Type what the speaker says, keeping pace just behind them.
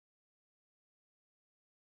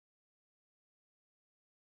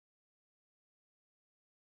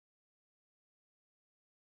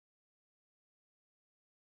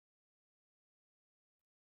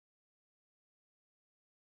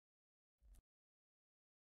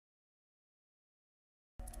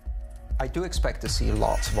I do expect to see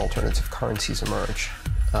lots of alternative currencies emerge.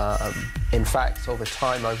 In fact, over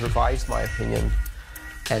time, I've revised my opinion,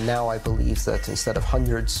 and now I believe that instead of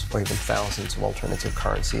hundreds or even thousands of alternative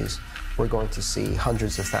currencies, we're going to see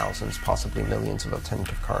hundreds of thousands, possibly millions of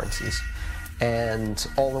alternative currencies, and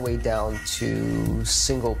all the way down to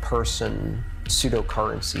single-person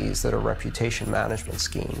pseudo-currencies that are reputation management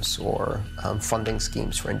schemes or funding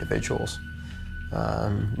schemes for individuals.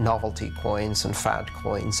 Novelty coins and fad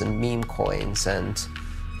coins and meme coins and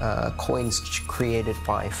coins created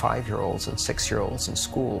by 5-year-olds and 6-year-olds in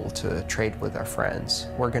school to trade with their friends.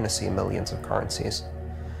 We're going to see millions of currencies.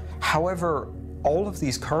 However, all of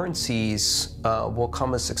these currencies will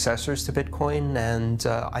come as successors to Bitcoin, and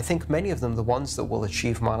I think many of them, the ones that will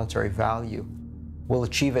achieve monetary value, will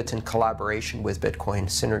achieve it in collaboration with Bitcoin,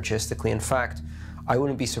 synergistically. In fact, I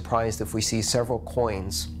wouldn't be surprised if we see several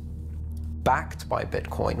coins backed by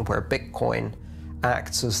Bitcoin, where Bitcoin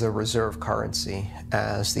acts as the reserve currency,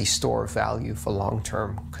 as the store of value for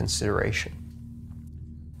long-term consideration.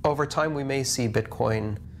 Over time, we may see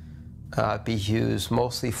Bitcoin be used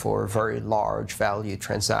mostly for very large value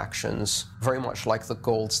transactions, very much like the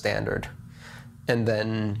gold standard. And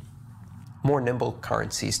then more nimble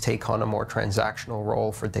currencies take on a more transactional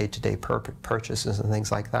role for day-to-day purchases and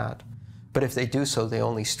things like that. But if they do so, they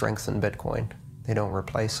only strengthen Bitcoin. They don't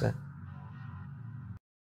replace it.